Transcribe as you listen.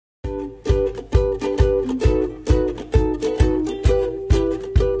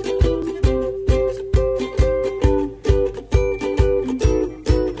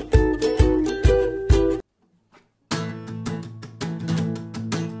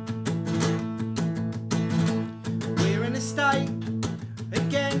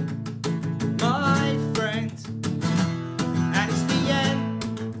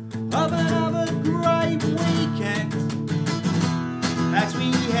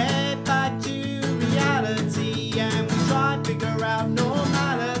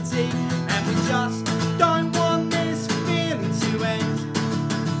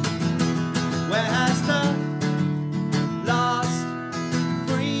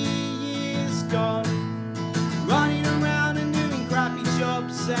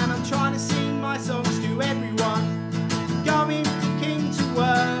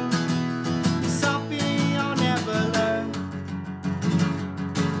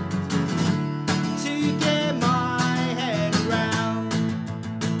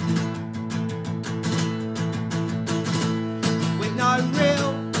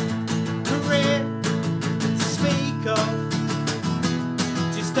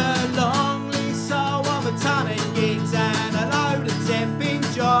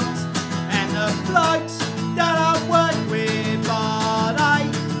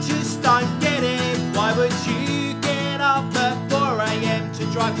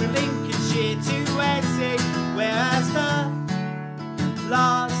drive from Lincolnshire to Essex. Where has the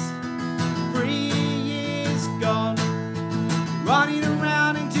last 3 years gone? Running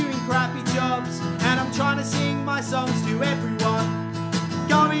around and doing crappy jobs, and I'm trying to sing my songs to everyone.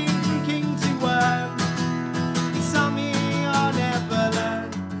 Going from king to worm, it's something I'll never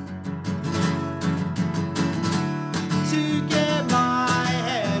learn. To get my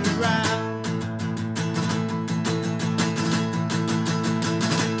head around.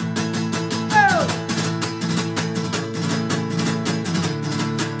 Oh!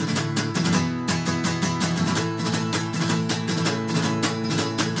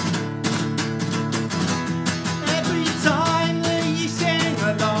 Every time that you sing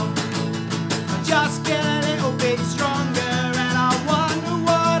along, I just get a little bit stronger, and I wonder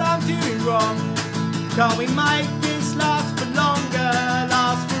what I'm doing wrong. Can't we make this last for longer,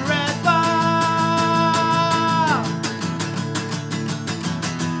 last forever?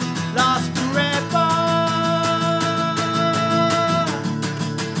 Last forever.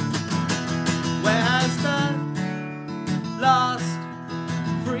 Where has the last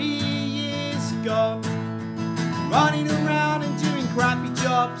 3 years gone? Running around and doing crappy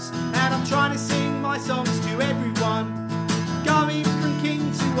jobs, and I'm trying to sing my songs to everyone. Going from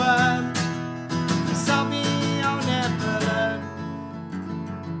king to worm, it's something I'll never learn.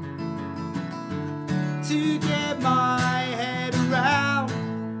 To get my head around.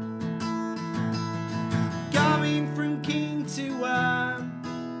 Going from king to worm,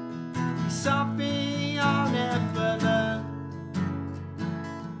 it's something I'll never learn.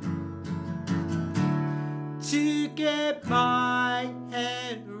 To get my